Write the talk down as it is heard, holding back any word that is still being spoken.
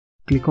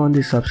Click on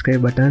the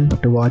subscribe button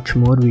to watch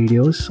more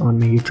videos on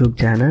my YouTube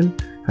channel,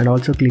 and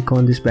also click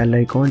on this bell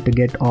icon to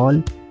get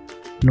all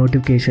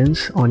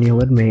notifications on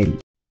your mail.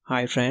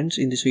 Hi friends,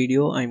 in this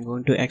video I'm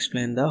going to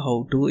explain the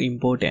how to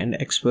import and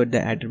export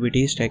the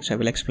attributes text. I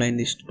will explain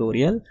this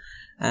tutorial,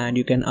 and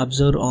you can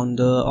observe on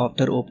the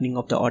after opening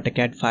of the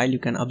AutoCAD file, you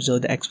can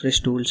observe the express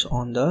tools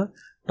on the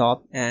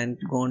top and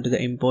go on to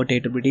the import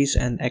attributes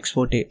and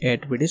export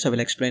attributes. I will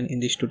explain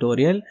in this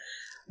tutorial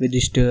with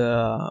this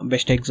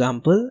best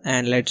example,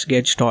 and let's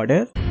get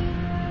started.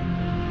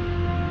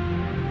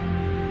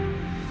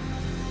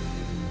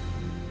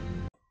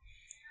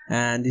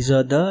 And these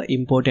are the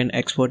import and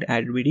export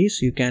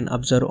attributes. You can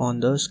observe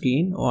on the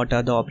screen what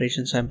are the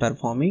operations I'm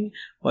performing.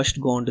 First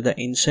go on to the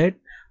insert.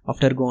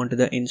 After go on to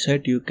the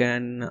insert, you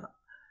can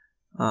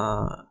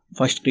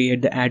first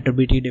create the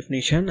attribute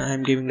definition.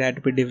 I'm giving the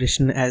attribute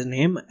definition as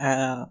name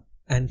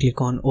and click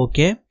on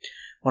OK.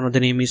 One of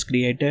the name is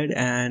created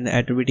and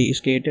attribute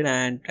is created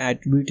and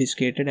attribute is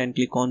created, and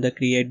click on the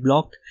create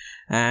block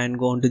and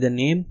go on to the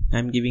name.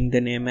 I'm giving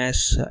the name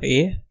as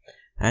A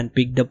and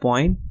pick the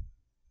point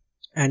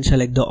and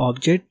select the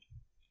object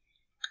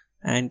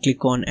and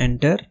click on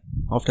enter.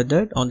 After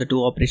that, on the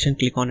two operation,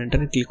 click on enter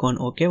and click on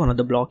OK. One of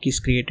the block is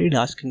created,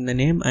 asking the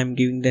name. I'm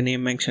giving the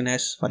name mention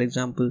as, for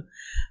example,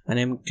 my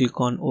name. Click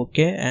on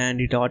OK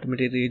and it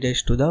automatically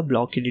redirects to the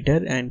block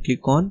editor, and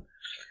click on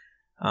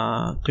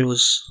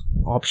close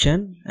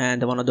option,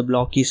 and one of the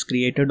block is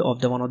created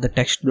of the one of the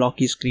text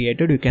block is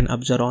created. You can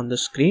observe on the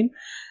screen,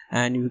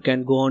 and you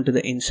can go on to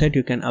the insert.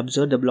 You can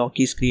observe the block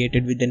is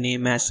created with the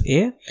name as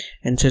A.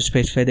 Insert,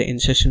 specify the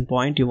insertion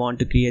point. You want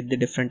to create the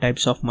different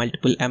types of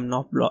multiple n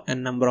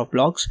number of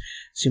blocks.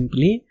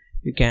 Simply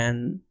you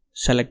can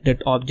select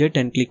that object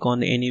and click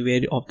on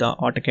anywhere of the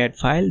AutoCAD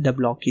file. The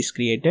block is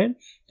created.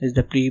 Is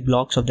the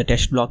pre-blocks of the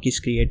text block is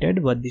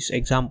created. But this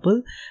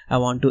example I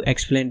want to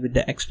explain with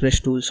the express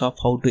tools of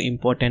how to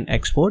import and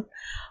export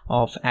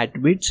of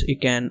attributes. You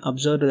can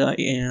observe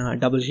the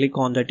double click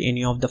on that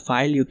any of the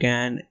file. You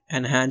can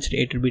enhance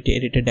the attribute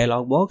editor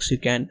dialog box. You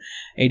can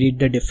edit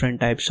the different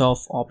types of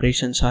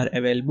operations are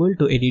available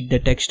to edit the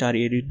text or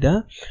edit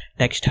the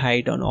text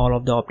height on all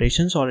of the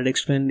operations already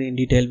explained in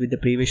detail with the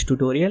previous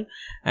tutorial.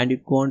 And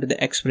you go on to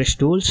the express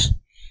tools.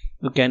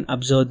 You can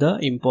observe the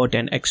import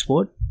and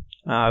export.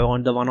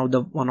 On the one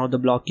of the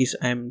block is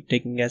I'm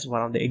taking as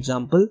one of the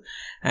example,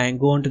 and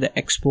go on to the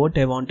export.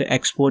 I want to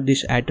export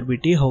this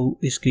attribute how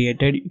is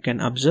created. You can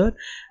observe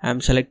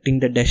I'm selecting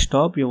the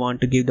desktop. You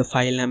want to give the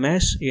file name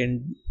as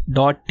in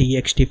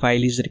 .txt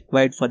file is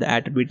required for the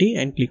attribute,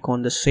 and click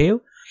on the save.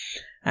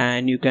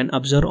 And you can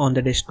observe on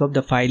the desktop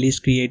the file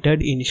is created,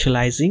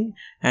 initializing,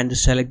 and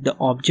select the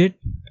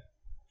object.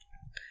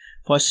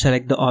 First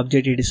select the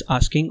object it is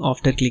asking.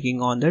 After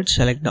clicking on that,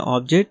 select the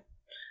object.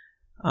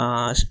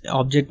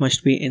 Object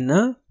must be in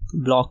the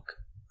block,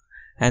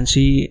 and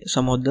see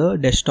some of the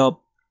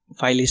desktop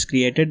file is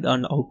created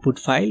on output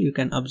file. You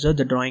can observe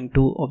the drawing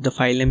 2 of the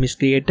file name is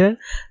created,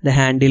 the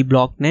handle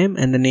block name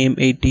and the name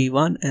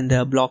 81, and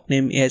the block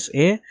name is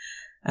A.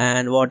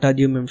 And what are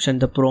you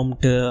mentioned the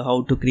prompt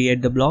how to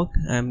create the block.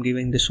 I'm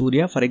giving the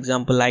Surya, for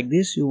example, like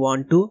this. You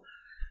want to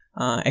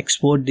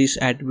export these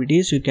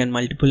attributes. You can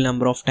multiple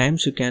number of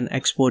times you can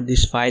export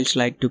these files,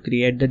 like to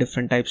create the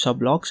different types of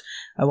blocks.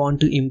 I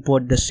want to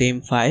import the same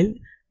file.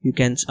 You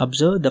can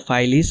observe the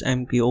file is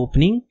I'm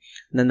opening,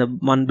 then the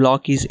one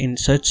block is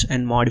inserts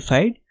and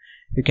modified.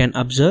 You can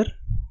observe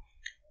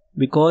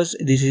because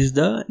this is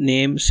the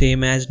name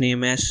same as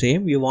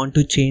same. You want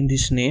to change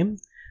this name.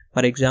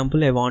 For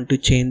example, I want to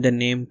change the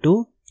name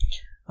to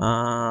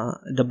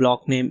the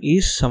block name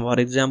is some, for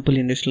example,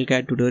 industrial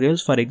CAD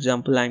tutorials. For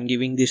example, I'm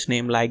giving this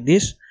name like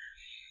this,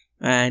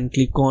 and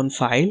click on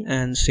file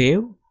and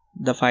save.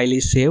 The file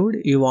is saved.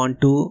 You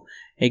want to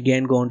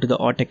again go into the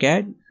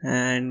AutoCAD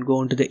and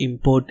go into the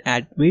import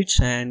attributes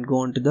and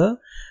go into the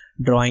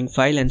drawing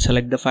file and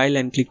select the file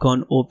and click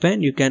on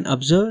open. You can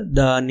observe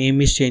the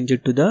name is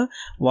changed to the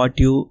what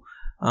you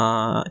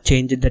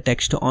changed the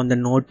text on the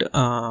note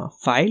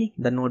file,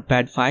 the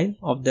notepad file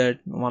of the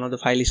one of the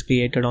file is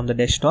created on the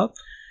desktop.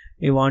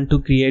 You want to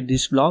create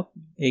this block,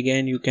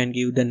 again you can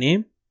give the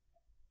name.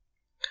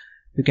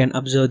 You can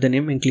observe the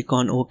name and click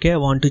on OK. I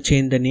want to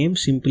change the name.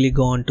 Simply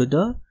go on to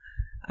the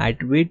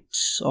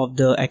attributes of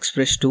the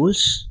express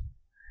tools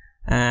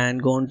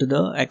and go on to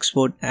the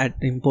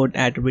import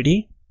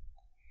attribute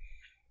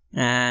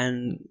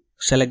and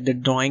select the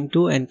drawing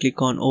 2 and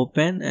click on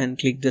open and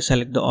click the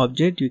select the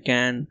object. You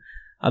can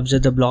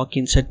observe the block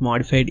insert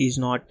modified is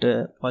not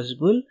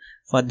possible.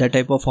 For that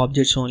type of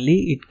objects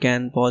only it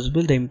can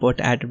possible the import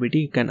attribute.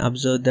 You can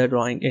observe the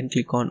drawing and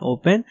click on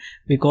open.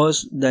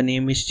 Because the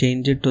name is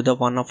changed to the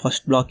one of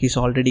first block is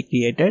already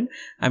created,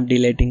 I'm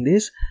deleting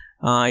this.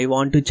 I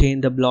want to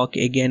change the block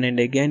again and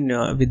again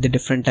with the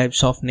different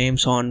types of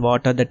names on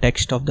what are the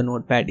text of the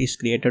notepad is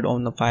created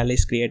on the file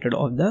is created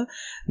of the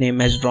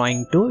name as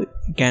drawing 2.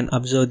 You can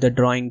observe the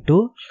drawing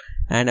 2,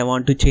 and I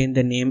want to change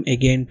the name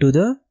again to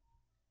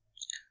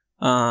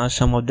the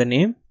some of the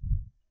name.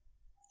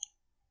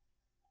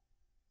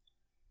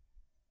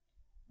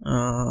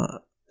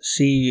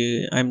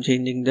 see I'm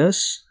changing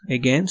this.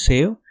 Again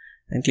save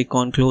and click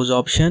on close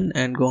option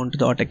and go into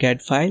the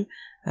AutoCAD file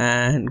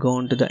and go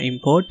into the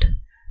import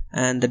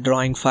and the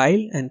drawing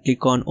file and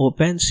click on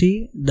open.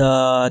 See,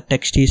 the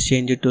text is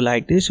changed to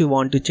like this. We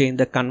want to change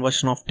the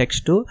conversion of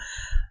text to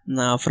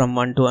from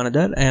one to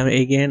another, and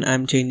again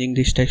I'm changing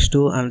this text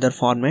to another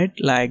format,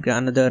 like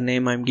another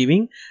name I'm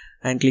giving,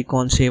 and click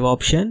on save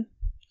option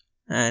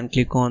and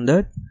click on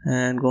that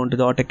and go into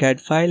the AutoCAD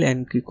file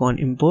and click on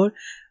import.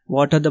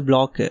 What are the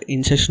block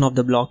insertion of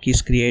the block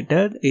is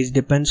created is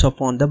depends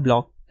upon the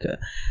block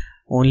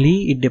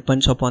only. It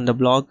depends upon the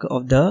block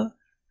of the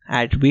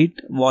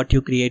attribute what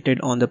you created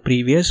on the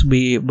previous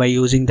by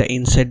using the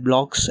insert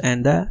blocks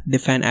and the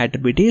define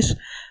attribute is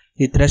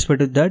with respect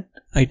to that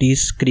it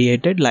is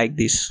created like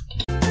this.